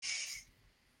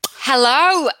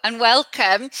Hello and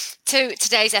welcome to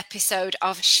today's episode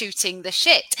of Shooting the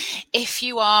Shit. If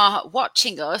you are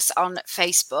watching us on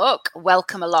Facebook,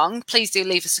 welcome along. Please do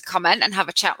leave us a comment and have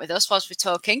a chat with us whilst we're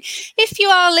talking. If you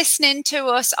are listening to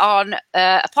us on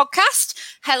a podcast,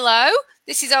 hello.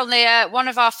 This is only one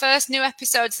of our first new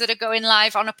episodes that are going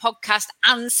live on a podcast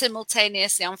and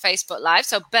simultaneously on Facebook Live.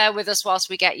 So bear with us whilst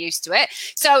we get used to it.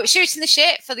 So Shooting the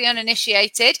Shit, for the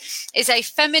uninitiated, is a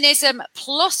feminism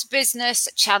plus business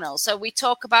channel. So we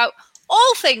talk about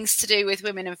all things to do with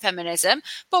women and feminism,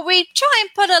 but we try and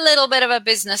put a little bit of a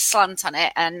business slant on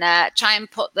it and try and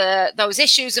put those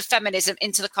issues of feminism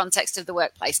into the context of the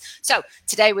workplace. So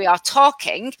today we are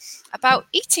talking about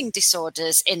eating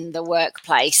disorders in the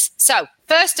workplace. So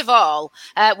first of all,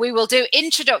 we will do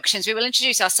introductions. We will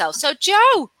introduce ourselves. So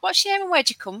Jo, what's your name and where'd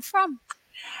you come from?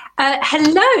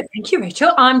 Hello, thank you,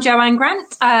 Rachel. I'm Joanne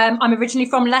Grant. I'm originally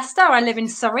from Leicester. I live in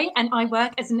Surrey and I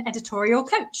work as an editorial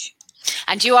coach.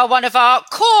 And you are one of our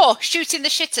core shooting the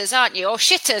shitters, aren't you? Or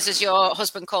shitters, as your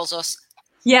husband calls us.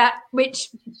 Yeah, which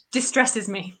distresses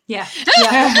me. Yeah.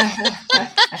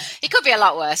 It could be a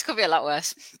lot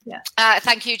worse. Yeah.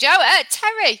 Thank you, Jo.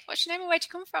 Terry, what's your name and where'd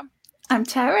you come from? I'm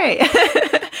Terry.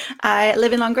 I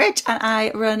live in Longridge and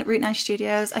I run Route 9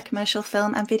 Studios, a commercial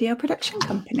film and video production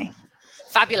company.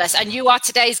 Fabulous. And you are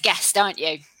today's guest, aren't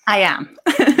you? I am.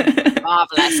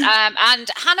 Marvellous. And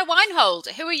Hannah Weinhold,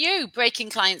 who are you breaking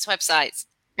clients' websites?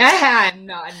 I'm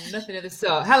not, nothing of the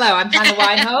sort. Hello, I'm Hannah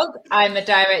Weinhold. I'm a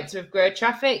director of Grow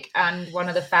Traffic and one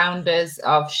of the founders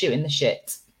of Shooting the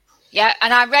Shit. Yeah,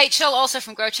 and I'm Rachel, also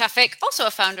from Grow Traffic, also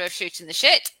a founder of Shooting the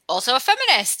Shit, also a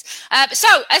feminist.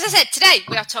 So, as I said, today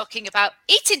we are talking about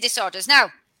eating disorders.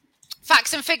 Now,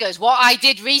 facts and figures, what I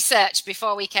did research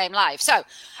before we came live. So,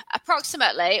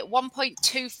 approximately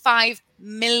 1.25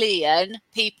 million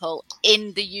people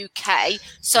in the UK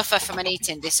suffer from an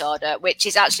eating disorder, which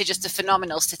is actually just a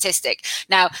phenomenal statistic.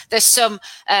 Now, there's some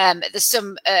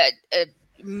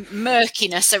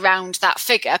murkiness around that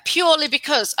figure, purely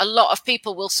because a lot of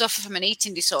people will suffer from an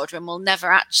eating disorder and will never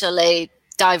actually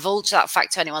divulge that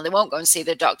fact to anyone. They won't go and see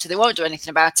the doctor. They won't do anything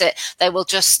about it. They will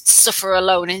just suffer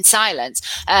alone in silence.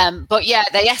 But yeah,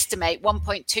 they estimate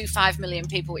 1.25 million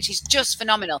people, which is just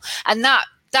phenomenal. And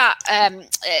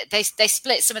they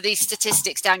split some of these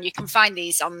statistics down. You can find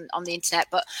these on the internet,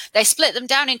 but they split them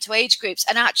down into age groups.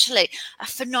 And actually, a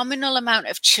phenomenal amount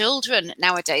of children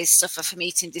nowadays suffer from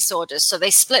eating disorders. So they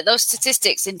split those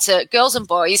statistics into girls and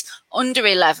boys under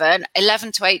 11,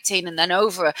 11 to 18, and then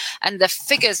over. And the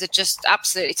figures are just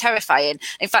absolutely terrifying.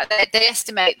 In fact, they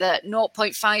estimate that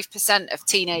 0.5% of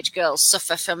teenage girls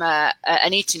suffer from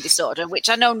an eating disorder, which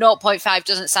I know 0.5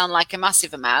 doesn't sound like a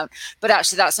massive amount, but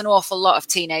actually that's an awful lot of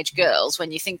teenage girls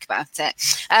when you think about it.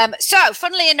 So,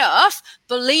 funnily enough,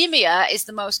 bulimia is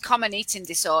the most common eating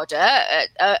disorder.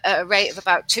 At a rate of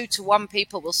about 2 to 1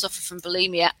 people will suffer from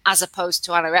bulimia as opposed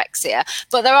to anorexia.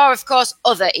 But there are, of course,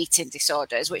 other eating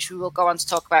disorders, which we will go on to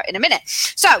talk about in a minute.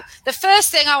 So, the first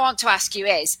thing I want to ask you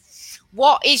is,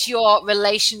 what is your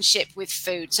relationship with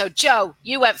food? So, Jo,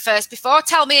 you went first before.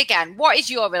 Tell me again, what is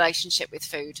your relationship with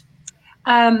food?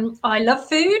 I love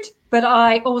food, but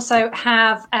I also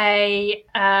have I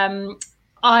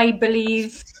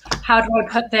believe, how do I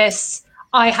put this?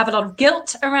 I have a lot of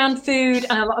guilt around food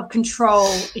and a lot of control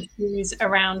issues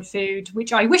around food,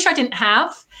 which I wish I didn't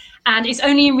have. And it's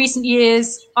only in recent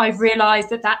years I've realized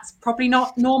that that's probably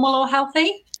not normal or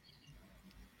healthy.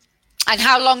 And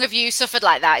how long have you suffered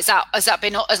like that? Has that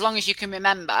been as long as you can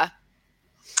remember?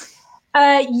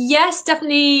 Yes,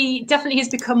 definitely has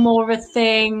become more of a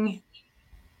thing.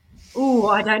 Oh,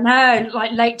 I don't know,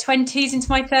 like late 20s into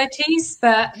my 30s.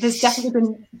 But there's definitely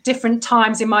been different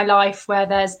times in my life where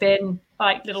there's been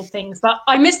like little things. But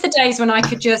I miss the days when I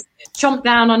could just chomp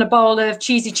down on a bowl of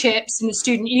cheesy chips in the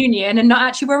student union and not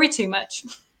actually worry too much.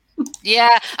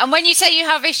 Yeah, and when you say you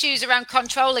have issues around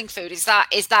controlling food, is that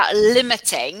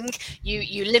limiting?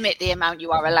 You limit the amount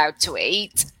you are allowed to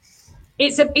eat?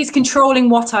 It's controlling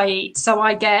what I eat. So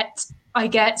I get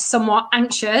somewhat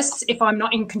anxious if I'm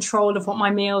not in control of what my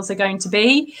meals are going to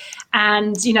be.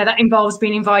 And, you know, that involves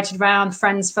being invited around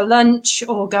friends for lunch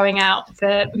or going out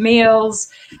for meals.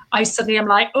 I suddenly am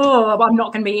like, oh, I'm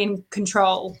not going to be in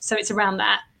control. So it's around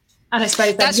that. And I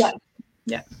suppose that,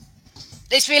 yeah.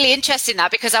 it's really interesting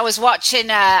that, because I was watching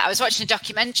a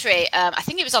documentary. I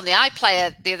think it was on the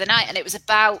iPlayer the other night, and it was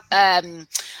about an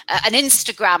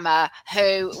Instagrammer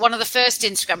who, one of the first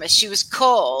Instagrammers. She was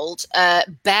called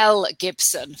Belle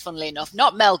Gibson. Funnily enough,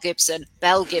 not Mel Gibson,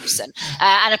 Belle Gibson.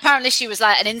 And apparently, she was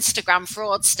like an Instagram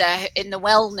fraudster in the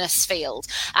wellness field.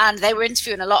 And they were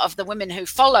interviewing a lot of the women who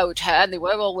followed her, and they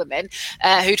were all women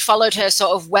who'd followed her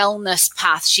sort of wellness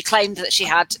path. She claimed that she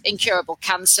had incurable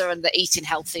cancer and that eating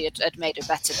healthy had made her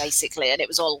better, basically, and it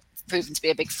was all proven to be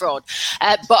a big fraud.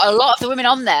 But a lot of the women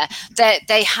on there,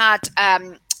 they had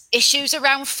issues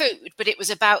around food, but it was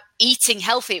about eating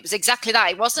healthy. It was exactly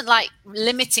that. It wasn't like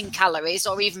limiting calories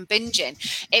or even binging.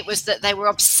 It was that they were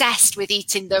obsessed with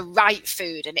eating the right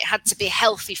food, and it had to be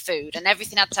healthy food, and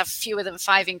everything had to have fewer than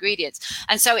 5 ingredients.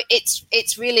 And so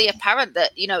it's really apparent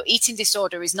that, you know, eating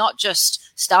disorder is not just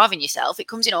starving yourself. It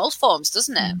comes in all forms,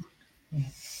 doesn't it?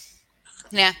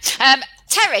 Yeah.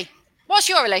 Terry, what's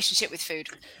your relationship with food?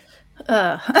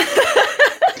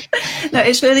 No,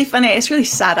 it's really funny. It's really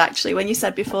sad, actually, when you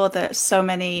said before that so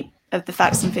many of the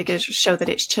facts and figures show that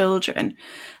it's children.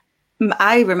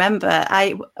 I remember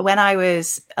when I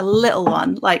was a little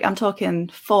one, like I'm talking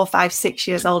 4, 5, 6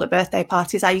 years old, at birthday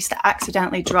parties, I used to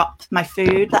accidentally drop my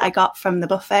food that I got from the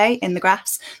buffet in the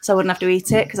grass so I wouldn't have to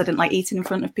eat it, because I didn't like eating in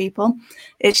front of people.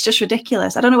 It's just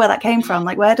ridiculous. I don't know where that came from.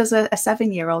 Like, where does a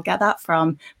 7-year-old get that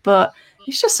from? But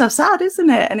it's just so sad, isn't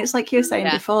it? And it's like you were saying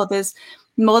before, there's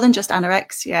more than just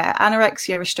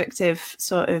anorexia, restrictive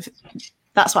sort of,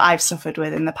 that's what I've suffered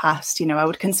with in the past. You know, I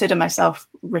would consider myself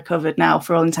recovered now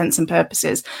for all intents and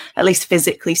purposes, at least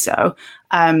physically so.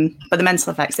 But the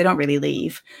mental effects, they don't really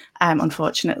leave,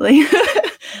 unfortunately.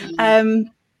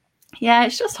 Yeah,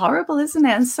 it's just horrible, isn't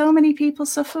it? And so many people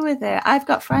suffer with it. I've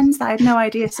got friends that I had no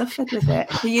idea suffered with it.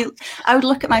 I would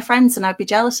look at my friends and I'd be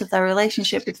jealous of their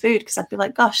relationship with food, because I'd be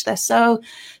like, gosh, they're so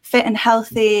fit and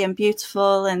healthy and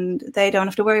beautiful and they don't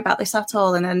have to worry about this at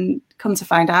all. And then come to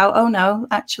find out, oh no,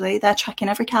 actually they're tracking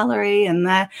every calorie, and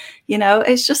they're, you know,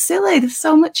 it's just silly. There's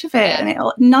so much of it,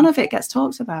 and none of it gets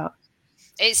talked about.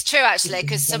 It's true, actually,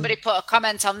 because somebody put a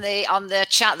comment on the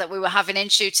chat that we were having in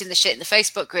Shooting the Shit in the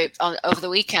Facebook group over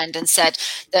the weekend, and said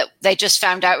that they just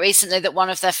found out recently that one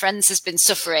of their friends has been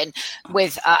suffering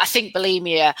with, I think,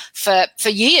 bulimia for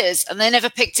years, and they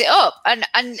never picked it up. And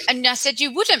I said,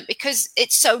 you wouldn't, because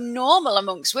it's so normal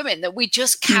amongst women that we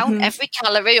just count every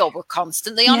calorie, or we're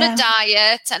constantly on a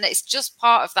diet, and it's just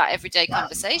part of that everyday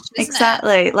conversation, isn't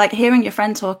exactly. it? Like hearing your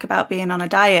friend talk about being on a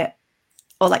diet,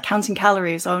 or like counting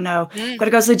calories. Oh no, got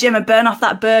to go to the gym and burn off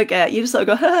that burger. You just sort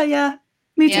of go, oh yeah,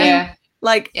 me too. Yeah.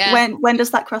 Like when does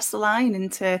that cross the line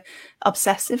into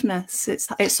obsessiveness?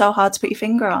 It's so hard to put your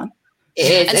finger on.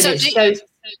 It is. And it's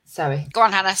sorry. Go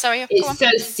on, Hannah. Sorry. It's so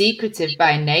secretive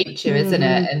by nature, isn't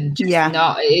it? And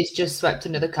it's just swept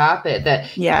under the carpet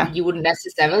that you wouldn't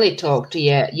necessarily talk to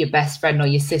your best friend or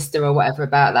your sister or whatever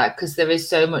about that, because there is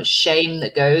so much shame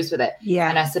that goes with it. Yeah.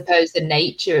 And I suppose the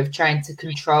nature of trying to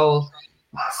control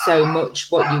so much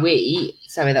what you eat,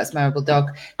 sorry, that's my horrible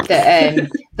dog, that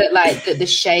the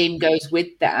shame goes with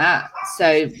that.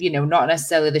 So, you know, not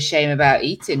necessarily the shame about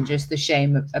eating, just the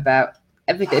shame about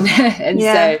everything. And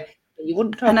so you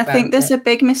wouldn't talk about it. And I think there's a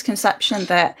big misconception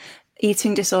that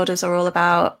eating disorders are all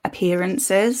about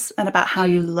appearances and about how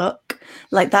you look.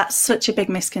 Like, that's such a big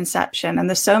misconception. And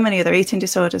there's so many other eating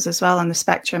disorders as well on the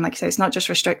spectrum. Like I say, it's not just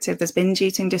restrictive. There's binge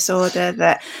eating disorder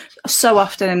that so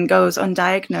often goes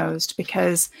undiagnosed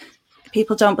because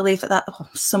people don't believe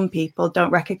some people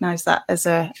don't recognize that as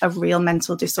a real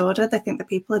mental disorder. They think that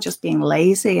people are just being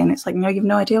lazy, and it's like, no, you've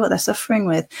no idea what they're suffering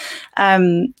with.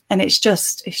 And it's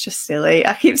just silly.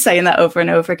 I keep saying that over and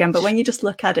over again, but when you just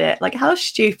look at it, like, how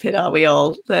stupid are we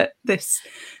all that this,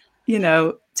 you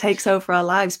know, takes over our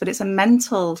lives? But it's a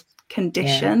mental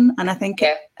condition, and I think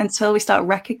until we start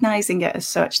recognizing it as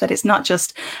such, that it's not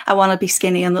just I want to be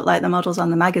skinny and look like the models on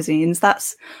the magazines.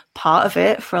 That's part of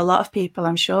it for a lot of people,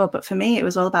 I'm sure, but for me it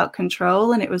was all about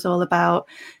control, and it was all about,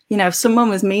 you know, if someone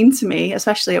was mean to me,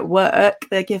 especially at work,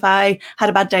 like if I had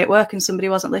a bad day at work and somebody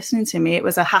wasn't listening to me, it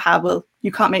was a haha, well,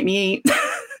 you can't make me eat.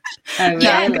 Really?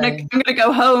 I'm gonna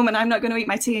go home and I'm not going to eat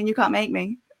my tea and you can't make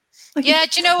me. Yeah,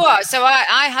 do you know what? So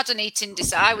I had an eating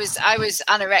disorder. I was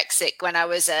anorexic when I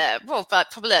was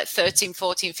probably like 13,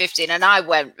 14, 15, and I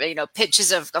went, you know,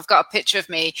 I've got a picture of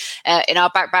me in our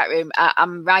back room.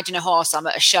 I'm riding a horse. I'm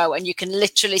at a show, and you can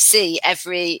literally see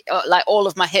like all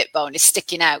of my hip bone is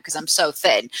sticking out because I'm so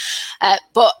thin.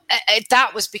 But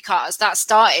that was because that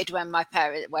started when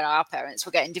our parents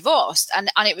were getting divorced, and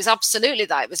it was absolutely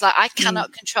that. It was like, I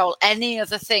cannot control any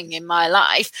other thing in my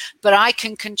life, but I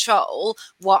can control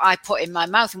what I put in my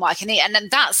mouth and what I can eat. And then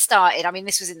that started, I mean,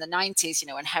 this was in the 90s, you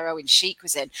know, when heroin chic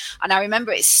was in. And I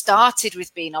remember it started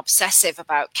with being obsessive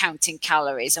about counting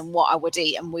calories and what I would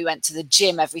eat. And we went to the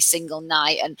gym every single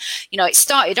night. And, you know, it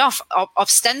started off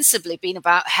ostensibly being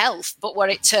about health, but what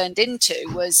it turned into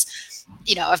was,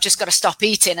 you know, I've just got to stop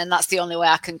eating, and that's the only way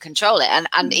I can control it.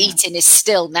 And eating is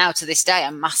still now to this day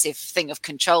a massive thing of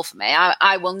control for me.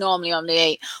 I will normally only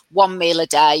eat one meal a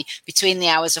day between the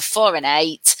hours of 4 and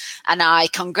 8, and I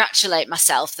congratulate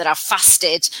myself that I've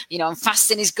fasted. You know, and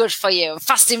fasting is good for you, and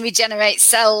fasting regenerates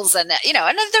cells, and you know,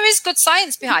 and there is good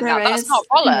science behind that. That's not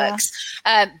bollocks,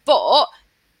 but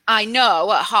I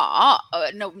know at heart,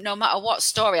 no matter what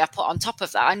story I put on top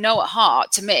of that, I know at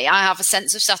heart, to me, I have a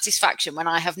sense of satisfaction when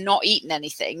I have not eaten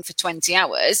anything for 20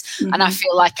 hours and I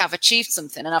feel like I've achieved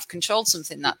something and I've controlled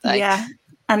something that day. Yeah.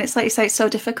 And it's like you say, it's so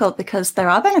difficult because there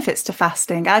are benefits to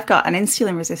fasting. I've got an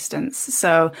insulin resistance,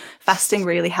 so fasting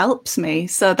really helps me.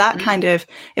 So that kind of,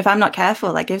 if I'm not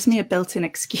careful, that gives me a built-in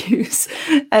excuse.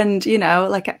 And, you know,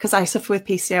 like, because I suffer with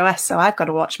PCOS, so I've got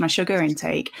to watch my sugar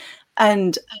intake.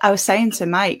 And I was saying to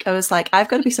Mike, I was like, I've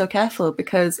got to be so careful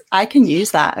because I can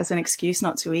use that as an excuse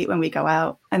not to eat when we go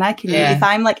out. And I can, if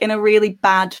I'm like in a really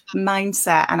bad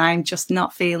mindset and I'm just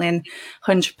not feeling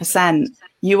 100%,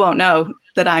 you won't know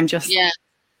that I'm just,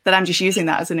 that I'm just using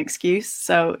that as an excuse.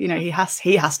 So, you know, he has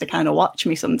to kind of watch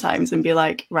me sometimes and be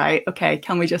like, right, okay,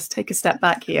 can we just take a step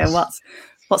back here?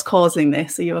 What's causing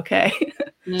this? Are you okay?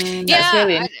 That's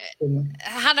really interesting.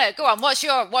 Hannah, go on. What's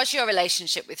your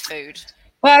relationship with food?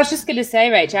 Well, I was just going to say,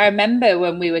 Rach, I remember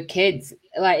when we were kids,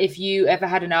 like if you ever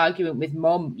had an argument with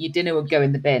mum, your dinner would go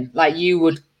in the bin. Like you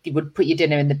would put your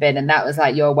dinner in the bin, and that was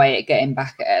like your way of getting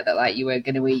back at her, that like you were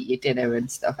going to eat your dinner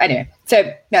and stuff. Anyway,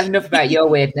 so that's enough about your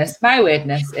weirdness. My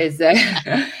weirdness is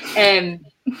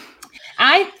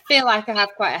I feel like I have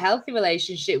quite a healthy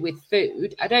relationship with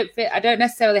food. I don't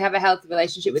necessarily have a healthy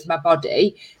relationship with my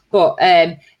body, but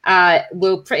I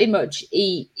will pretty much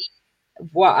eat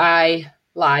what I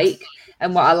like.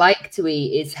 And what I like to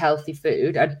eat is healthy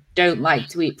food. I don't like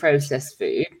to eat processed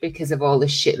food because of all the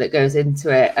shit that goes into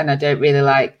it. And I don't really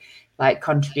like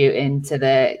contributing to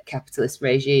the capitalist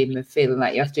regime of feeling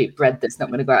like you have to eat bread that's not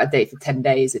going to go out of date for 10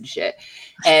 days and shit.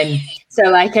 So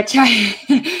like I try,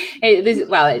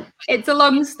 it's a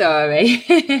long story.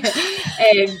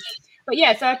 But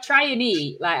yeah, so I try and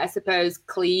eat, like, I suppose,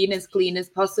 clean as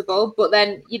possible. But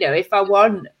then, you know, if I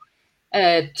want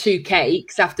 2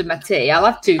 cakes after my tea, I'll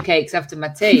have 2 cakes after my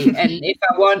tea. And if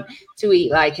I want to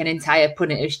eat like an entire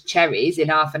punnet of cherries in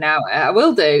half an hour, I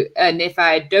will do. And if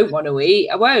I don't want to eat,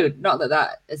 I won't. Not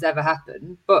that has ever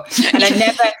happened, but and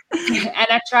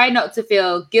I try not to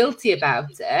feel guilty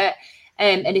about it.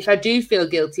 And if I do feel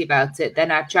guilty about it,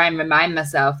 then I try and remind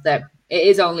myself that it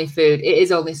is only food, it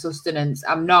is only sustenance.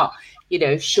 I'm not, you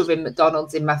know, shoving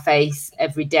McDonald's in my face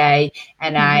every day,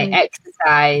 and I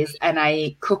exercise and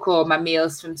I cook all my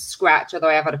meals from scratch, although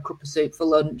I have had a cup of soup for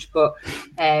lunch, but,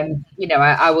 you know,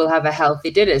 I will have a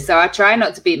healthy dinner. So I try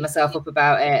not to beat myself up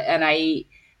about it, and I eat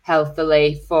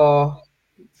healthily for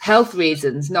health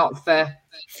reasons, not for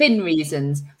thin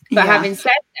reasons. But having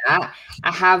said that,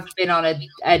 I have been on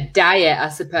a diet, I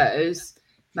suppose,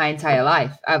 my entire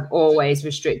life. I've always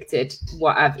restricted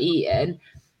what I've eaten.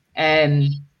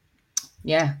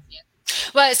 Yeah.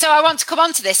 Well, so I want to come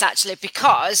on to this actually,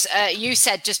 because you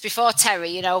said just before, Terry,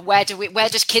 you know, where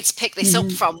does kids pick this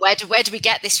up from? Where do we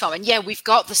get this from? And yeah, we've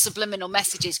got the subliminal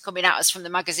messages coming at us from the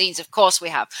magazines. Of course we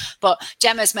have. But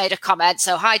Gemma's made a comment.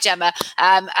 So hi, Gemma,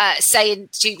 saying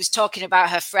she was talking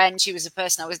about her friend. She was a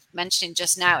person I was mentioning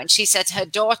just now. And she said her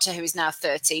daughter, who is now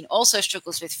 13, also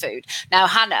struggles with food. Now,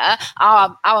 Hannah,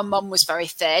 our mum was very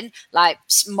thin, like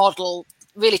model,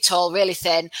 really tall, really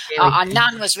thin. Our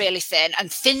nan was really thin, and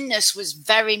thinness was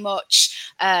very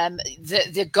much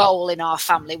the goal in our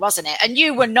family, wasn't it? And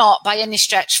you were not by any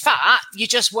stretch fat, you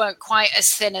just weren't quite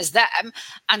as thin as them.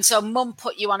 And so mum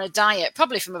put you on a diet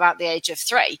probably from about the age of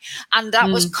 3, and that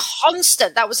was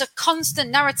constant. That was a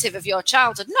constant narrative of your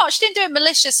childhood. No, she didn't do it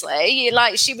maliciously.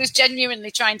 Like, she was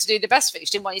genuinely trying to do the best for you.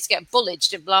 She didn't want you to get bullied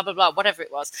and blah blah blah, whatever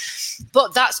it was.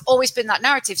 But that's always been that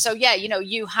narrative. So yeah, you know,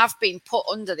 you have been put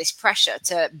under this pressure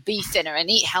to be thinner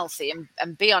and eat healthy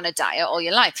and be on a diet all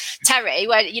your life. Terry,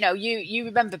 where, you know, you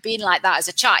remember being like that as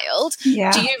a child.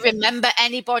 Yeah. Do you remember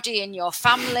anybody in your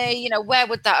family? You know, where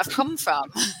would that have come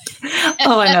from?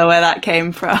 Oh, I know where that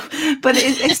came from. But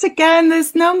it's again,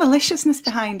 there's no maliciousness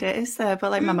behind it, is there?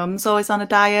 But like, my mum's always on a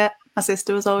diet. My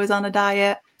sister was always on a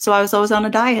diet. So I was always on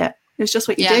a diet. It's just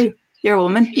what you do. You're a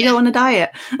woman. You go on a diet.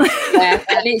 Yeah,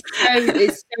 and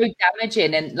it's so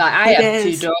damaging. And like, I have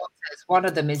 2 daughters. One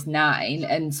of them is 9,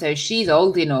 and so she's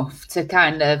old enough to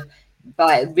kind of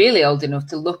like really old enough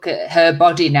to look at her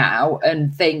body now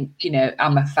and think, you know,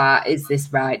 am I fat? Is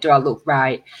this right? Do I look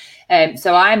right?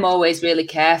 So I'm always really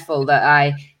careful that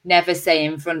I never say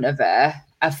in front of her,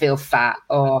 I feel fat,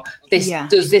 or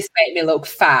does this make me look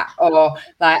fat, or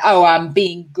like, oh, I'm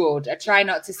being good. I try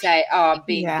not to say, oh, I'm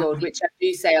being good, which I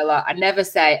do say a lot. I never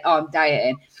say, oh, I'm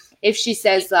dieting. If she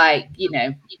says, like, you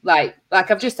know, like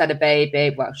I've just had a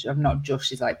baby, well, I've not just,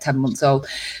 she's like 10 months old,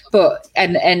 but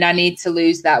and I need to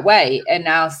lose that weight, and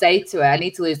I'll say to her, I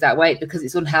need to lose that weight because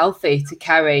it's unhealthy to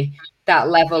carry that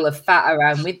level of fat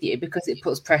around with you, because it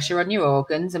puts pressure on your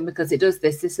organs, and because it does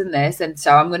this and this, and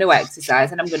so I'm going to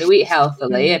exercise and I'm going to eat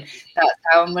healthily, and that's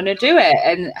how I'm going to do it.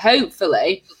 And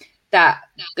hopefully that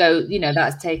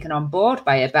that's taken on board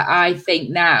by her. But I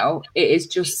think now it is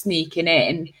just sneaking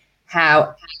in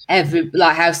how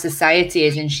how society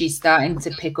is, and she's starting to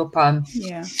pick up on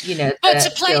But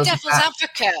to play devil's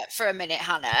advocate for a minute,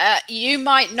 Hannah, you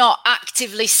might not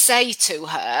actively say to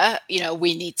her, you know,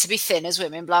 we need to be thin as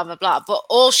women, blah blah blah, but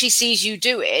all she sees you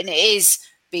doing is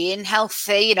being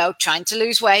healthy, you know, trying to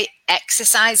lose weight,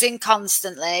 exercising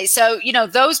constantly. So, you know,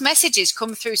 those messages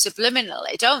come through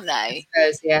subliminally, don't they?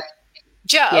 Yeah.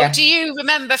 Jo, do you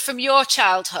remember from your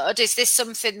childhood, is this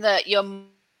something that your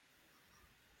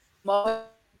mom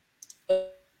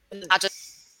had?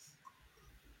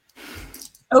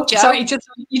 Oh, Jo? Sorry,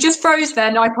 you just froze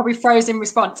then. I probably froze in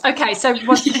response. Okay, so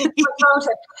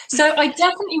so I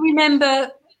definitely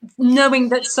remember knowing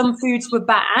that some foods were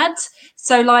bad.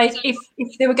 So like if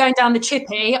they were going down the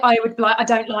chippy, I would be like, I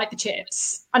don't like the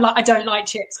chips. I don't like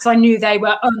chips because I knew they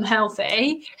were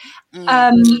unhealthy.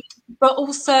 But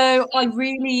also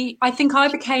I think I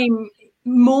became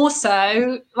more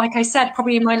so, like I said,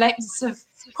 probably in my late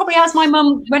probably as my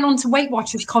mum went on to Weight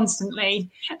Watchers constantly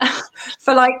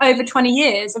for like over 20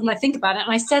 years. And I think about it,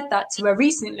 and I said that to her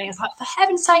recently. I was like, for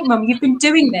heaven's sake, Mum, you've been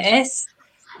doing this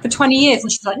for 20 years.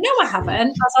 And she's like, no, I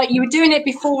haven't. I was like, you were doing it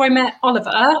before I met Oliver,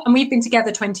 and we've been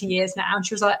together 20 years now. And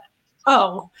she was like,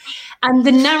 oh. And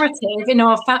the narrative in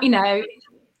our family, you know,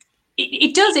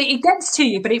 it gets to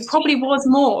you, but it probably was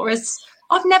more as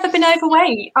I've never been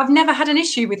overweight. I've never had an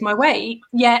issue with my weight,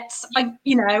 yet I,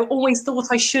 you know, always thought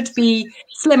I should be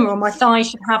slimmer, or my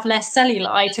thighs should have less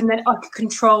cellulite, and then I could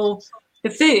control the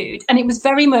food. And it was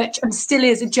very much, and still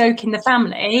is, a joke in the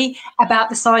family about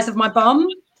the size of my bum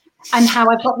and how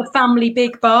I've got the family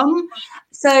big bum.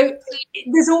 So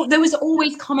there was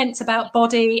always comments about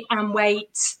body and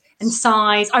weight and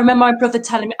size. I remember my brother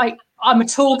telling me, I'm a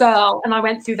tall girl, and I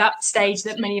went through that stage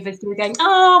that many of us do, going,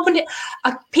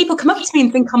 people come up to me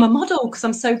and think I'm a model because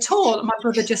I'm so tall. And my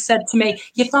brother just said to me,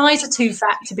 your thighs are too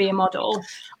fat to be a model.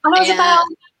 And I was about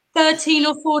 13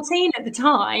 or 14 at the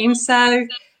time. So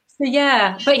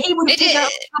yeah, but he would have picked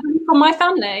up from my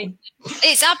family.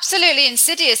 It's absolutely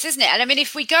insidious, isn't it? And I mean,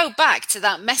 if we go back to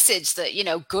that message that, you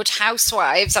know, good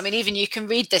housewives, I mean, even you can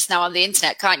read this now on the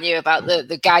internet, can't you, about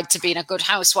the guide to being a good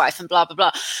housewife and blah, blah,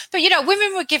 blah. But, you know,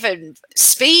 women were given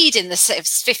speed in the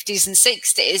 50s and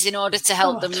 60s in order to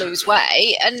help them lose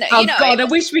weight. And, you know, God, I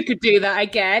wish we could do that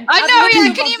again. I know,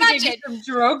 yeah, can you imagine? Some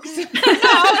drugs.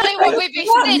 Not only would we be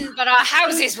thin, but our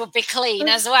houses would be clean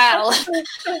as well.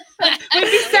 We'd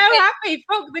be so happy.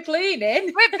 Fuck the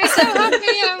cleaning. We'd be so happy,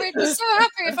 yeah, we'd be so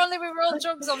happy if only we were all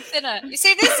drugs on thinner. You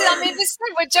see,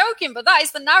 we're joking, but that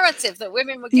is the narrative that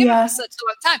women were given for such a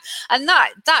long time, and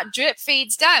that drip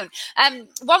feeds down.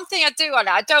 One thing I do want,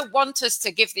 I don't want us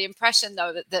to give the impression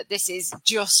though that this is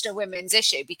just a women's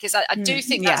issue, because I do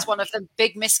think that's one of the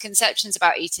big misconceptions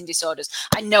about eating disorders.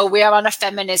 I know we are on a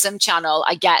feminism channel,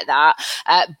 I get that,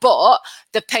 but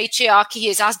the patriarchy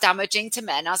is as damaging to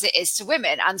men as it is to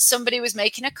women. And somebody was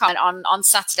making a comment on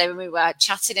Saturday when we were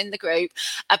chatting in the group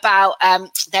about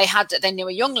they knew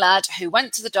a young lad who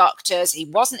went to the doctors. He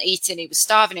wasn't eating, he was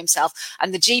starving himself,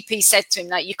 and the GP said to him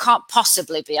that you can't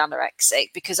possibly be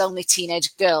anorexic because only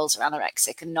teenage girls are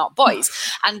anorexic and not boys.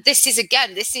 And this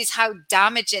is how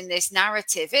damaging this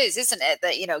narrative is, isn't it?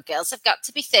 That, you know, girls have got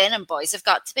to be thin and boys have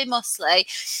got to be muscly.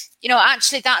 You know,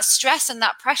 actually that stress and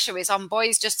that pressure is on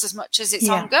boys just as much as it's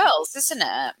on girls, isn't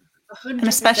it? 100%. And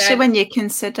especially when you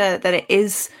consider that it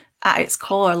is at its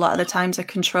core a lot of the times a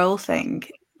control thing.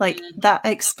 Like, that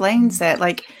explains it.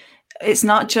 Like, it's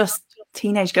not just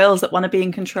teenage girls that want to be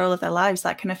in control of their lives.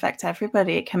 That can affect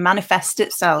everybody. It can manifest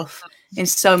itself in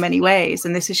so many ways,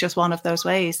 and this is just one of those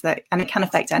ways and it can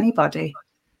affect anybody.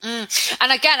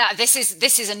 And again, this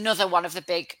is another one of the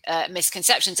big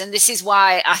misconceptions, and this is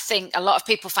why I think a lot of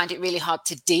people find it really hard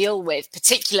to deal with,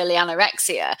 particularly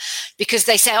anorexia, because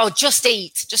they say, "Oh, just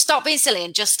eat, just stop being silly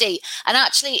and just eat." And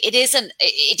actually, it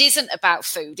isn't about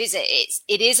food, is it?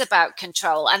 It is about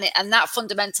control, and that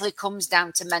fundamentally comes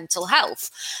down to mental health.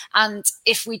 And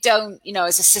if we don't,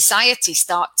 as a society,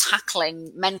 start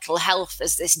tackling mental health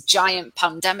as this giant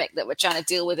pandemic that we're trying to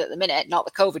deal with at the minute, not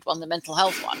the COVID one, the mental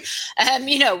health one,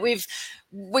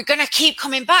 we're going to keep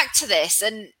coming back to this.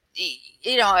 And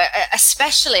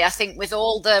especially I think with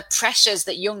all the pressures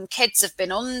that young kids have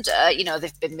been under,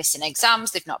 they've been missing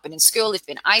exams, they've not been in school, they've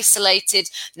been isolated.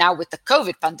 Now with the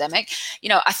COVID pandemic,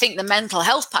 I think the mental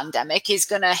health pandemic is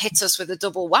going to hit us with a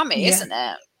double whammy, isn't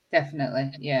it?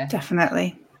 Definitely. Yeah,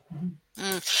 definitely.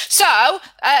 So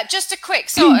just a quick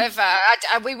sort of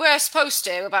we were supposed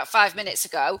to about 5 minutes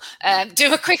ago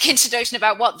do a quick introduction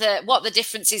about what the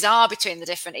differences are between the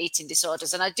different eating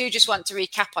disorders, and I do just want to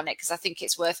recap on it because I think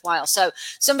it's worthwhile. So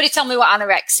somebody tell me what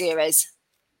anorexia is.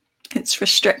 It's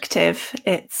restrictive.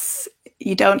 It's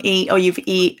you don't eat, or you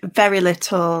eat very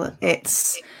little.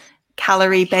 It's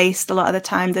calorie based a lot of the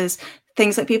time. There's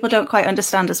things that people don't quite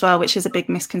understand as well, which is a big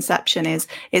misconception, is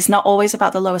it's not always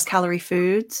about the lowest calorie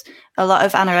foods. A lot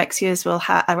of anorexics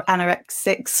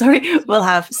will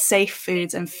have safe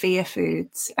foods and fear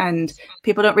foods, and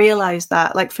people don't realize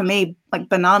that. Like for me, like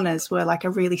bananas were like a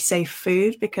really safe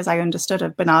food because I understood a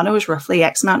banana was roughly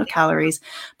X amount of calories,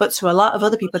 but to a lot of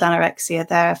other people with anorexia,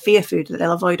 they're fear food that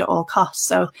they'll avoid at all costs.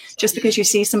 So just because you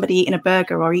see somebody eating a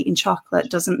burger or eating chocolate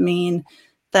doesn't mean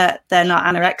that they're not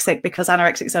anorexic, because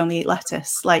anorexics only eat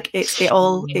lettuce. Like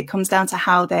it comes down to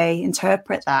how they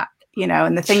interpret that,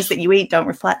 and the things that you eat don't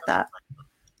reflect that.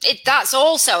 That's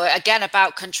also, again,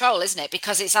 about control, isn't it?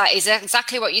 Because it's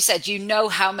exactly what you said. You know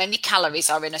how many calories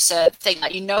are in a certain thing.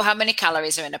 Like you know how many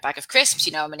calories are in a bag of crisps.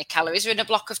 You know how many calories are in a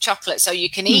block of chocolate. So you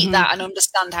can eat that and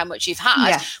understand how much you've had.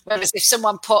 Yeah. Whereas if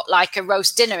someone put like a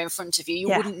roast dinner in front of you, you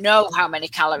wouldn't know how many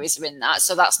calories are in that.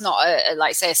 So that's not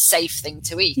a safe thing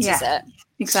to eat, is it?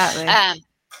 Exactly.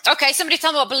 Okay, somebody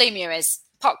tell me what bulimia is.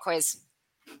 Pop quiz.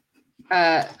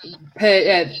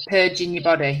 Purging your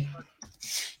body.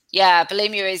 Yeah,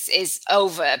 bulimia is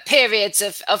over periods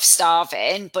of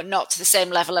starving, but not to the same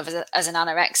level as an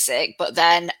anorexic, but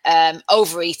then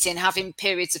overeating, having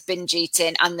periods of binge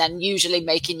eating, and then usually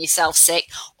making yourself sick,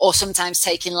 or sometimes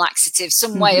taking laxatives,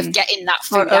 some way of getting that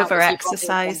food out. Or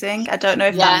over-exercising. I don't know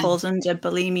if that falls under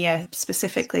bulimia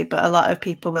specifically, but a lot of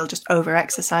people will just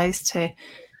over-exercise to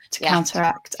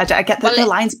counteract. I get that the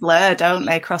lines blur, don't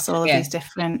they, across all of these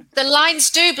different... The lines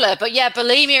do blur, but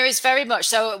bulimia is very much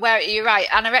so where you're right.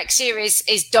 Anorexia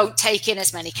is don't take in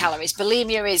as many calories.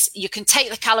 Bulimia is you can take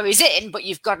the calories in, but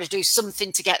you've got to do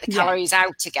something to get the calories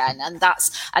out again. And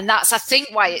that's I think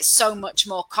why it's so much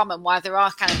more common, why there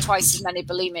are kind of twice as many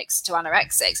bulimics to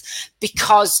anorexics,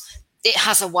 because it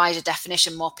has a wider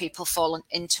definition, more people fall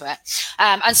into it.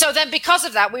 And so then because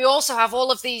of that, we also have all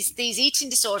of these eating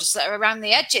disorders that are around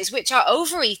the edges, which are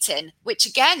overeating, which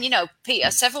again,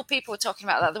 Peter, several people were talking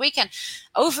about that the weekend.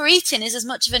 Overeating is as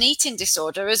much of an eating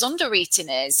disorder as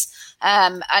undereating is.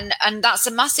 And that's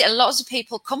a lot of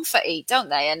people comfort eat, don't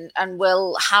they? And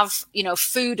will have,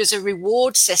 food as a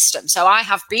reward system. So I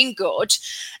have been good,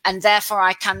 and therefore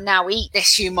I can now eat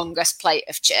this humongous plate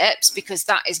of chips because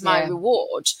that is my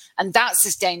reward. And that's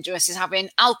as dangerous as having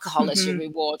alcohol as your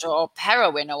reward, or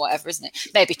heroin or whatever, isn't it?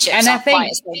 Maybe chips aren't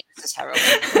quite as dangerous as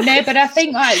heroin. No, but I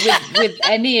think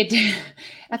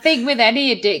with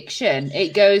any addiction,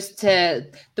 it goes to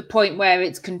the point where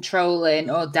it's controlling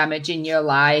or damaging your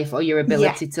life or your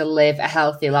ability to live a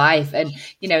healthy life. And,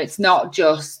 it's not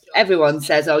just, everyone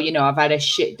says, oh, I've had a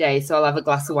shit day, so I'll have a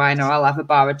glass of wine or I'll have a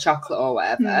bar of chocolate or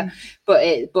whatever.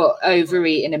 But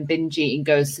overeating and binge eating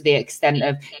goes to the extent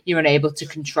of you're unable to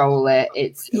control it.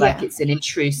 It's like it's an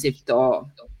intrusive thought.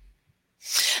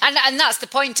 And that's the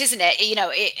point, isn't it?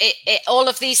 It all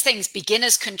of these things begin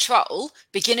as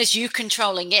you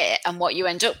controlling it, and what you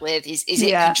end up with is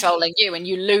it controlling you, and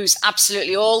you lose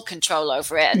absolutely all control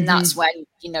over it, and that's when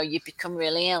you become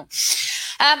really ill.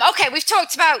 Okay, we've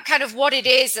talked about kind of what it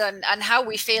is and how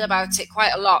we feel about it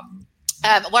quite a lot.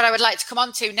 What I would like to come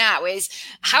on to now is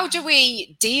how do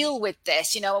we deal with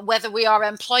this, whether we are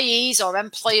employees or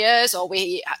employers, or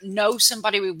we know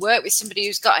somebody, we work with somebody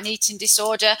who's got an eating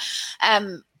disorder.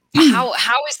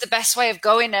 How is the best way of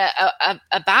going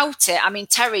about it? I mean,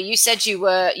 Terry, you said you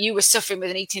were suffering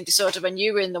with an eating disorder when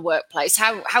you were in the workplace.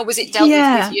 How was it dealt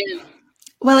with you?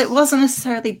 Well, it wasn't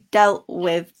necessarily dealt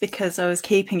with because I was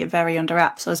keeping it very under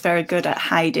wraps. I was very good at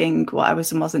hiding what I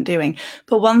was and wasn't doing.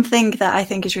 But one thing that I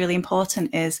think is really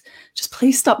important is just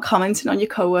please stop commenting on your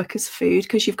coworkers' food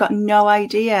because you've got no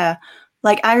idea.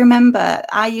 Like, I remember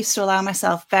I used to allow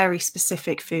myself very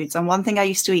specific foods. And one thing I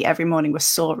used to eat every morning was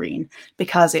saurine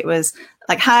because it was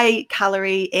like high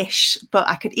calorie-ish, but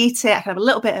I could eat it. I could have a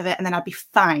little bit of it and then I'd be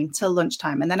fine till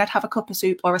lunchtime. And then I'd have a cup of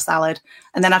soup or a salad.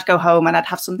 And then I'd go home and I'd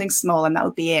have something small and that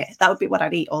would be it. That would be what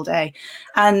I'd eat all day.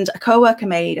 And a coworker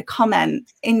made a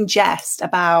comment in jest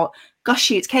about, gosh,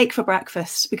 she eats cake for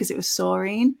breakfast because it was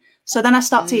saurine. So then I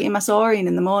stopped eating my saurine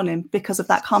in the morning because of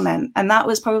that comment. And that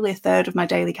was probably a third of my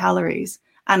daily calories.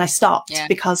 And I stopped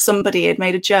because somebody had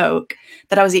made a joke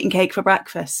that I was eating cake for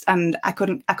breakfast and I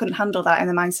couldn't handle that in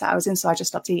the mindset I was in. So I just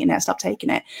stopped eating it. I stopped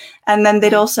taking it. And then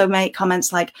they'd also make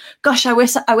comments like, gosh, I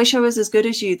wish I was as good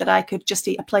as you, that I could just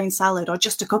eat a plain salad or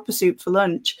just a cup of soup for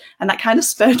lunch. And that kind of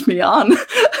spurred me on.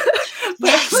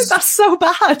 But like, that's so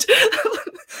bad.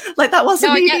 Like, that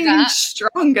wasn't me being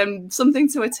strong and something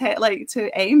to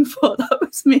to aim for. That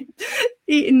was me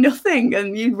eating nothing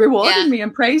and you rewarding me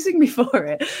and praising me for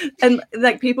it. And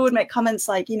like, people would make comments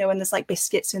like, you know, when there's like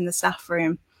biscuits in the staff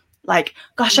room, like,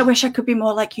 gosh, I wish I could be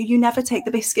more like you. You never take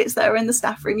the biscuits that are in the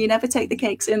staff room. You never take the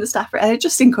cakes in the staff room. And it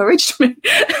just encouraged me.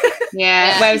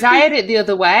 Whereas I had it the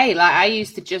other way. Like, I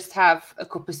used to just have a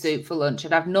cup of soup for lunch.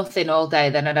 I'd have nothing all day.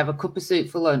 Then I'd have a cup of soup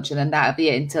for lunch and then that'd be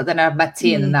it until then I'd have my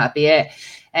tea and then that'd be it.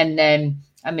 And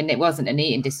I mean, it wasn't an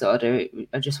eating disorder.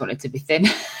 I just wanted to be thin.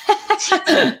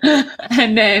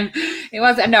 And it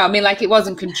wasn't, no, I mean, like, it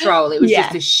wasn't control. It was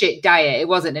just a shit diet. It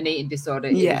wasn't an eating disorder.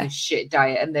 It was a shit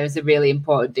diet. And there's a really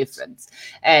important difference.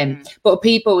 But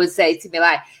people would say to me,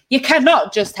 like, you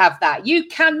cannot just have that.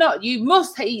 You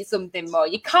must eat something more.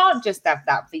 You can't just have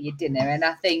that for your dinner. And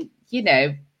I think, you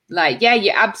know, like, yeah,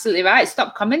 you're absolutely right.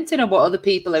 Stop commenting on what other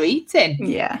people are eating.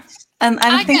 Yeah. And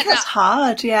I think that's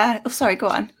hard. Yeah. Oh, sorry, go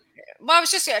on. Well, I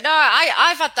was just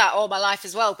I've had that all my life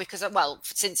as well because,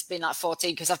 since being like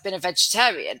 14, because I've been a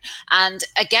vegetarian. And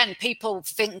again, people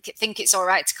think it's all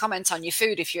right to comment on your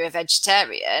food if you're a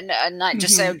vegetarian and like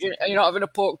just say, you're not having a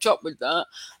pork chop with that.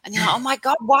 And you're like, oh my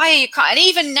God, why are you can't? And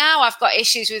even now I've got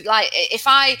issues with, like, if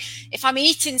I'm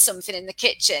eating something in the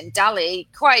kitchen, Dali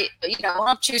quite, you know,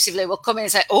 unobtrusively will come in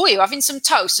and say, oh, you're having some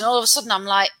toast. And all of a sudden I'm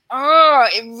like, don't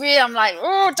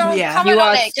comment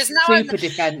on it. Because now I'm super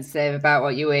defensive about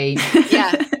what you eat.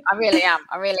 Yeah, I really am.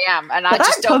 And but I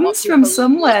just don't want comes from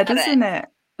somewhere, doesn't it?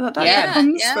 That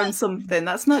comes from something.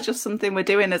 That's not just something we're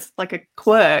doing as like a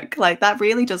quirk. Like, that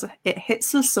really does, it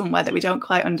hits us somewhere that we don't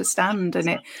quite understand, and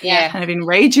it kind of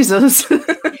enrages us.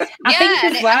 I think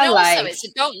as well, also it's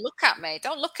a don't look at me.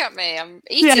 I'm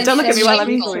eating. Yeah, don't look at me while I'm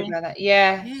eating.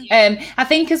 I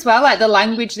think as well, like, the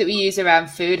language that we use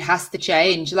around food has to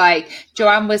change. Like,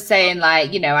 Joanne was saying,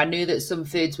 like, you know, I knew that some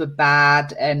foods were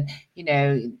bad, and, you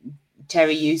know,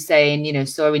 Terry, you saying, you know,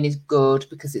 saurine is good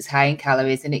because it's high in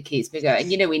calories and it keeps me going.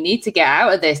 You know, we need to get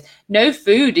out of this. No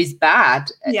food is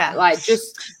bad. Yeah. Like,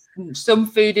 just some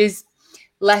food is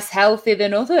less healthy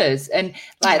than others. And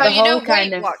like, the whole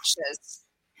kind of Watchers.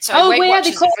 So Weight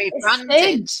Watchers have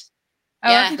rebranded.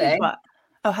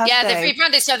 They've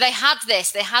rebranded. So they had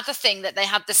this. They had the thing that they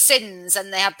had the sins,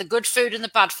 and they had the good food and the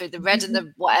bad food, the red and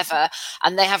the whatever.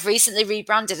 And they have recently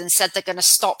rebranded and said they're going to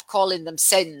stop calling them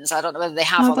sins. I don't know whether they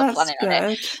have or they're planning on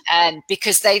it.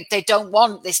 Because they don't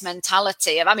want this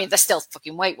mentality. I mean, they're still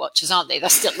fucking Weight Watchers, aren't they? They're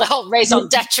all raison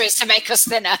d'etre is to make us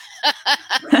thinner.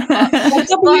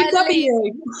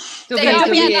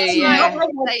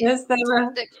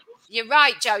 You're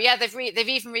right, Joe. Yeah, they've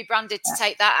even rebranded to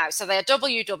take that out. So they're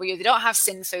WW. They don't have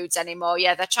sin foods anymore.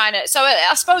 Yeah, they're trying to. So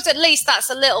I suppose at least that's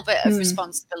a little bit of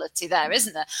responsibility there,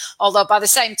 isn't there? Although by the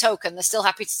same token, they're still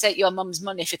happy to take your mum's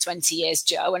money for 20 years,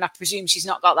 Joe. And I presume she's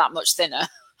not got that much thinner.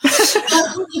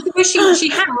 she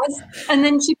has, and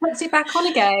then she puts it back on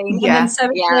again, and then so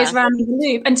it goes round the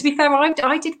loop. And to be fair,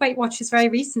 I did Weight Watchers very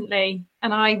recently,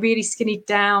 and I really skinnied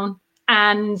down,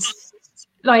 and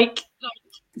like,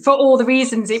 for all the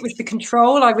reasons, it was the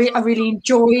control. I really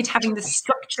enjoyed having the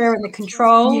structure and the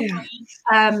control.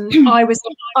 I was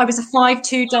a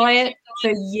 5-2 diet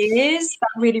for years.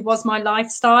 That really was my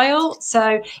lifestyle.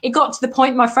 So it got to the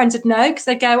point my friends would know, because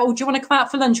they'd go, "Oh, do you want to come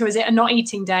out for lunch, or is it a not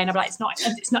eating day?" And I'm like, "It's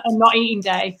not a not eating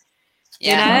day."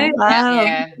 You know?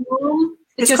 Wow.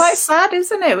 It's quite sad,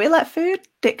 isn't it? We let food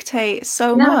dictate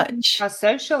so much our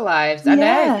social lives. I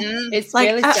know. It's like,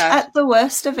 really sad. At the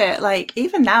worst of it, like,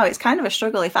 even now, it's kind of a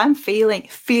struggle. If I'm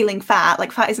feeling fat,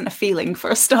 like, fat isn't a feeling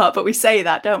for a start, but we say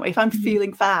that, don't we? If I'm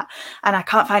feeling fat and I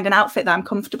can't find an outfit that I'm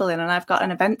comfortable in and I've got an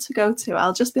event to go to,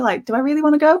 I'll just be like, do I really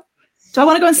want to go? Do I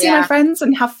want to go and see my friends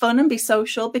and have fun and be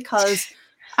social because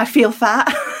I feel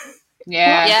fat?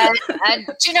 Yeah. And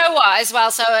do you know what as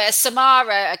well? So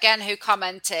Samara, again, who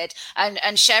commented,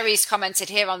 and Sherry's commented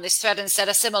here on this thread and said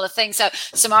a similar thing. So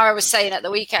Samara was saying at the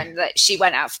weekend that she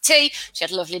went out for tea, she had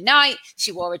a lovely night,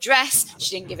 she wore a dress,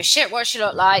 she didn't give a shit what she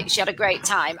looked like, she had a great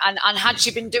time. And had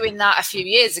she been doing that a few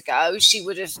years ago, she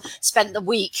would have spent the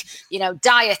week, you know,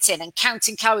 dieting and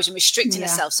counting calories and restricting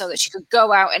herself so that she could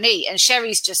go out and eat. And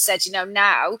Sherry's just said, you know,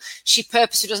 now she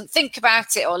purposely doesn't think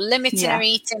about it or limiting her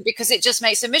eating because it just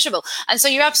makes her miserable. And so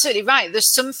you're absolutely right. There's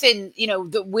something, you know,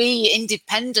 that we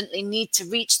independently need to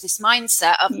reach this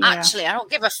mindset of actually, I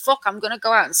don't give a fuck. I'm going to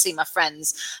go out and see my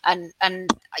friends and,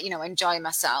 you know, enjoy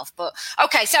myself. But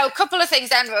okay, so a couple of things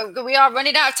then. We are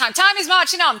running out of time. Time is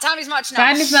marching on.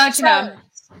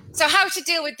 So how to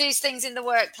deal with these things in the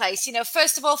workplace? You know,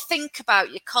 first of all, think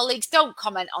about your colleagues. Don't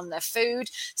comment on their food.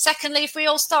 Secondly, if we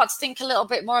all start to think a little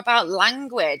bit more about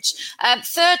language.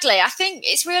 Thirdly, I think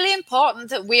it's really important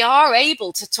that we are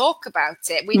able to talk about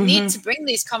it. We need to bring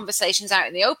these conversations out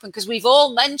in the open because we've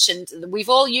all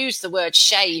used the word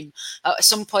shame at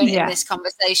some point in this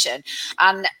conversation.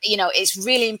 And, you know, it's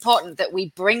really important that we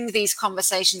bring these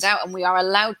conversations out and we are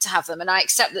allowed to have them. And I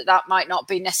accept that that might not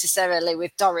be necessarily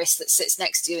with Doris that sits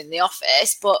next to you in the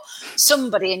office, but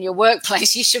somebody in your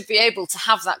workplace you should be able to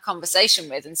have that conversation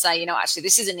with and say, you know, actually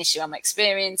this is an issue I'm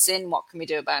experiencing, what can we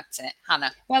do about it?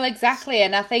 Hannah? Well, exactly.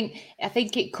 And I think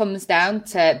it comes down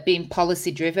to being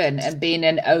policy driven and being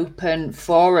an open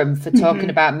forum for talking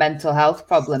about mental health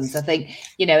problems. I think,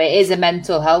 you know, it is a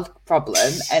mental health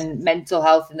problem and mental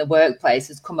health in the workplace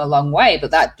has come a long way,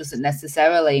 but that doesn't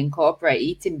necessarily incorporate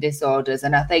eating disorders.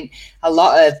 And I think a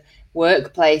lot of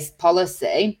workplace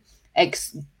policy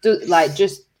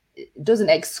just doesn't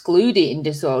exclude eating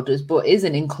disorders, but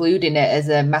isn't including it as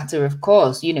a matter of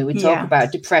course. You know, we talk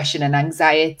about depression and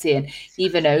anxiety and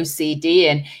even OCD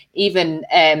and even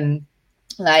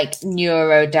like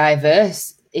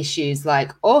neurodiverse issues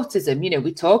like autism. You know,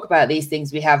 we talk about these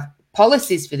things. We have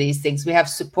policies for these things. We have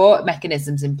support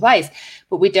mechanisms in place,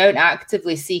 but we don't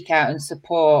actively seek out and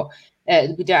support.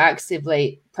 We don't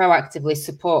proactively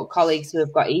support colleagues who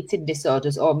have got eating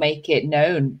disorders or make it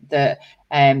known that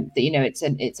you know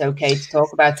it's okay to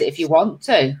talk about it if you want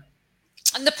to.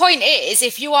 And the point is,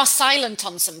 if you are silent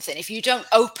on something, if you don't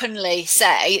openly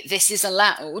say this is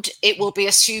allowed, it will be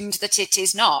assumed that it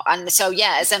is not. And so,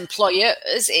 yeah, as employers,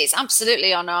 it's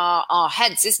absolutely on our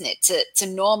heads, isn't it, to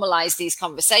normalize these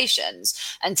conversations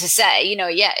and to say, you know,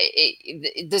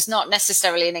 there's not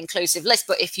necessarily an inclusive list,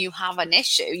 but if you have an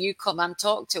issue, you come and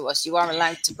talk to us. You are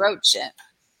allowed to broach it.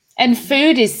 And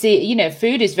food is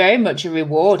very much a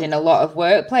reward in a lot of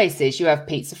workplaces. You have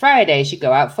pizza Fridays, you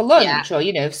go out for lunch, or,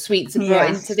 you know, sweets are brought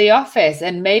into the office.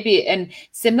 And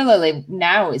similarly,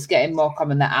 now it's getting more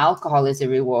common that alcohol is a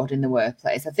reward in the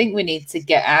workplace. I think we need to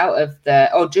get out of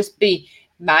or just be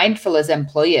mindful as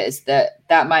employers that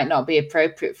might not be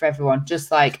appropriate for everyone, just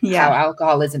like how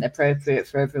alcohol isn't appropriate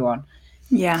for everyone.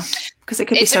 Yeah, because it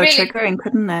could be so triggering,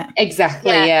 couldn't it?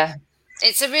 Exactly, yeah.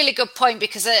 It's a really good point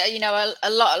because, you know, a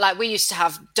lot, like we used to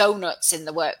have donuts in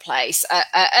the workplace.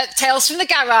 Tales from the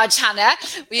Garage, Hannah.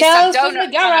 We used to have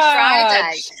donuts on a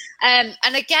Friday.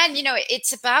 And again, you know,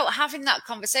 it's about having that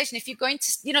conversation. If you're going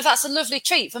to, you know, that's a lovely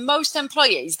treat for most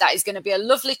employees. That is going to be a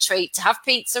lovely treat to have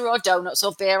pizza or donuts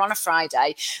or beer on a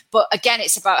Friday. But again,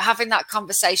 it's about having that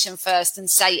conversation first and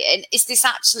saying, is this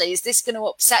going to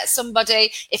upset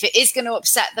somebody? If it is going to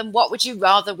upset them, what would you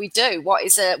rather we do? What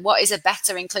is a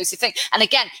better inclusive thing? And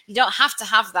again, you don't have to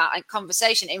have that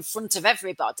conversation in front of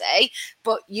everybody,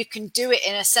 but you can do it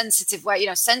in a sensitive way. You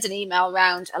know, send an email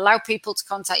around, allow people to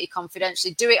contact you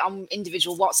confidentially, do it on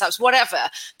individual WhatsApps, whatever,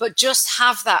 but just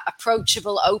have that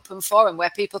approachable open forum where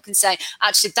people can say,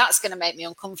 actually, that's going to make me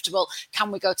uncomfortable.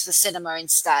 Can we go to the cinema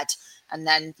instead? And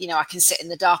then, you know, I can sit in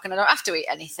the dark and I don't have to eat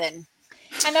anything.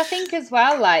 And I think as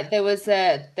well, like there was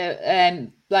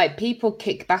like people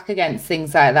kick back against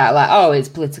things like that, like, oh, it's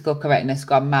political correctness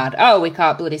gone mad. Oh, we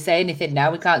can't bloody say anything now.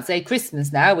 We can't say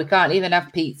Christmas now. We can't even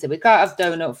have pizza. We can't have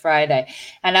Donut Friday.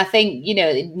 And I think, you know,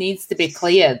 it needs to be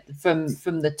clear from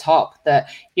the top that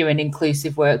you're an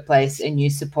inclusive workplace and you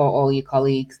support all your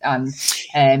colleagues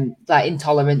and like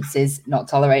intolerance is not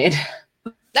tolerated.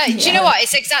 No, do you know what?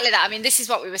 It's exactly that. I mean, this is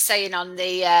what we were saying on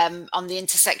the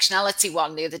intersectionality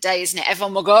one the other day, isn't it?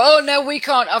 Everyone will go, oh, no, we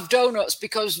can't have donuts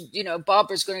because, you know,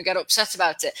 Barbara's going to get upset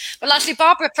about it. But actually,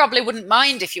 Barbara probably wouldn't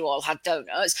mind if you all had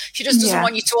donuts. She just doesn't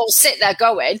want you to all sit there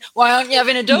going, why aren't you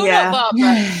having a donut,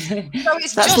 Barbara? So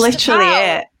it's That's just literally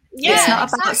it. It's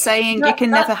not about saying you can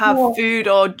never have food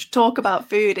or talk about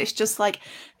food. It's just like,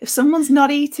 if someone's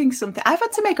not eating something, I've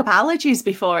had to make up allergies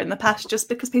before in the past just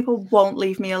because people won't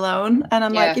leave me alone. And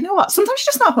I'm like, you know what? Sometimes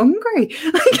you're just not hungry.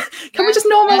 Can we just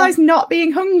normalize not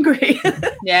being hungry?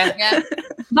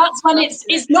 That's when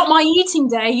it's not my eating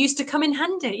day used to come in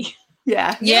handy.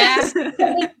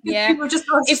 People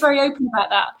just very open about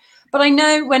that. But I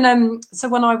know when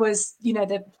I was,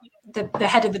 the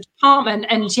head of the department,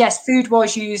 and yes, food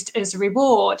was used as a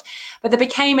reward, but there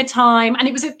became a time, and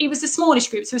it was a smallish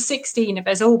group, so 16 of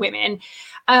us, all women,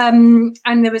 and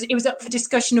it was up for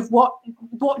discussion of what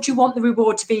do you want the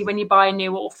reward to be when you buy a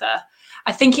new author.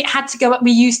 I think it had to go up.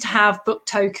 We used to have book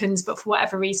tokens, but for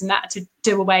whatever reason that had to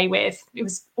do away with. It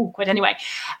was awkward anyway.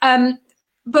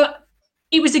 But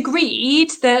it was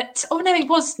agreed that, there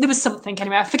was something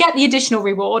anyway. I forget the additional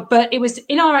reward, but it was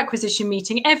in our acquisition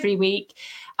meeting every week.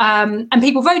 And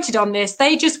people voted on this.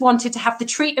 They just wanted to have the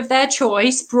treat of their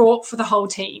choice brought for the whole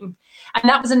team. And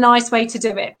that was a nice way to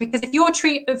do it, because if your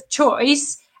treat of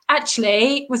choice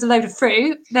actually was a load of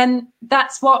fruit, then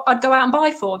that's what I'd go out and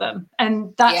buy for them.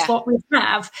 And that's what we'd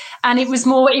have. And it was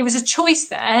a choice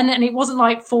then, and it wasn't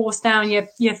like forced down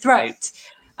your throat.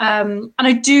 And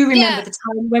I do remember the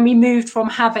time when we moved from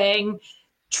having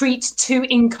treats to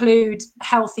include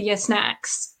healthier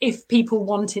snacks if people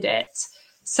wanted it.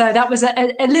 So that was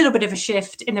a little bit of a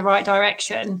shift in the right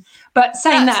direction. But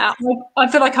saying that,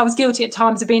 I feel like I was guilty at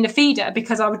times of being a feeder,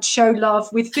 because I would show love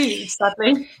with food,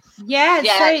 sadly.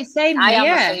 Same I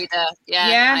here. am a feeder.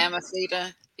 I am a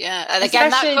feeder. And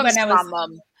again, that comes from my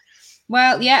mum.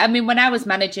 Well, when I was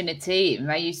managing a team,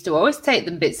 I used to always take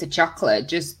them bits of chocolate,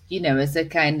 just, as a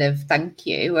kind of thank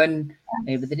you, and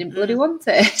maybe they didn't bloody want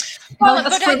it. Well,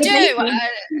 but I do.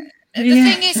 The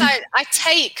thing is, I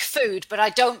take food, but I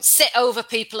don't sit over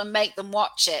people and make them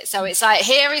watch it. So it's like,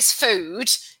 here is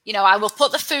food. I will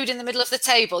put the food in the middle of the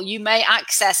table. You may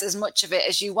access as much of it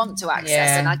as you want to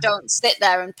access. And I don't sit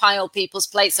there and pile people's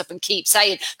plates up and keep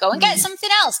saying, go and get something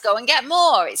else, go and get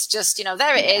more. It's just,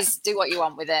 there it is. Do what you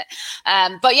want with it.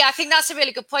 But I think that's a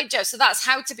really good point, Jo. So that's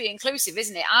how to be inclusive,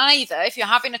 isn't it? Either if you're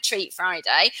having a treat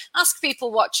Friday, ask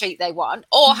people what treat they want,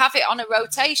 or have it on a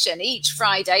rotation. Each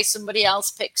Friday, somebody else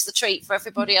picks the treat for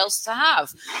everybody else to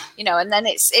have, and then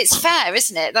it's fair,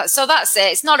 isn't it? So that's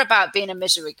it. It's not about being a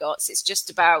misery guts. It's just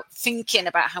about thinking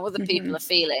about how other people are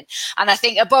feeling. And I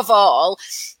think above all,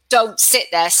 don't sit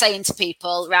there saying to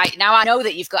people, right, now I know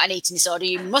that you've got an eating disorder,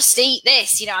 you must eat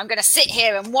this, I'm going to sit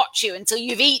here and watch you until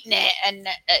you've eaten it. And,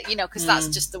 because that's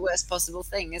just the worst possible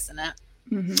thing, isn't it?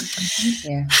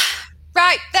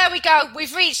 Right, there we go.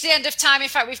 We've reached the end of time. In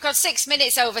fact, we've got 6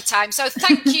 minutes over time. So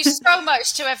thank you so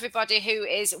much to everybody who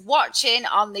is watching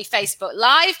on the Facebook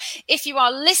Live. If you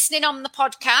are listening on the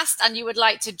podcast and you would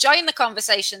like to join the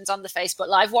conversations on the Facebook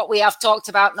Live, what we have talked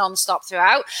about nonstop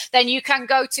throughout, then you can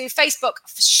go to Facebook,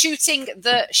 Shooting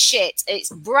the Shit. It's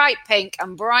bright pink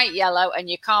and bright yellow, and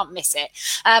you can't miss it.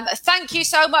 Thank you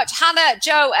so much, Hannah,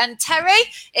 Jo, and Terry.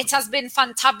 It has been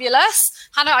fantabulous.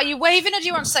 Hannah, are you waving, or do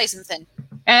you want to say something?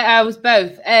 I was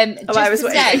both. I was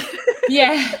waiting.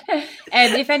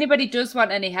 If anybody does want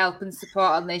any help and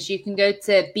support on this, you can go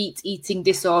to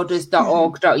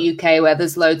beateatingdisorders.org.uk, where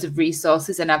there's loads of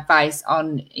resources and advice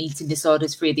on eating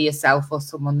disorders for either yourself or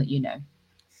someone that you know.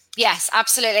 Yes,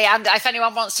 absolutely. And if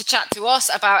anyone wants to chat to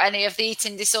us about any of the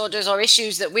eating disorders or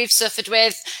issues that we've suffered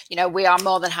with, we are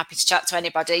more than happy to chat to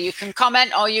anybody. You can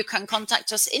comment, or you can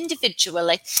contact us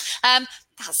individually.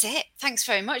 That's it. Thanks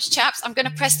very much, chaps. I'm going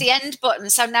to press the end button.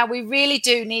 So now we really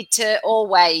do need to all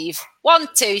wave. 1,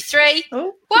 2, 3.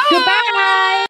 Goodbye.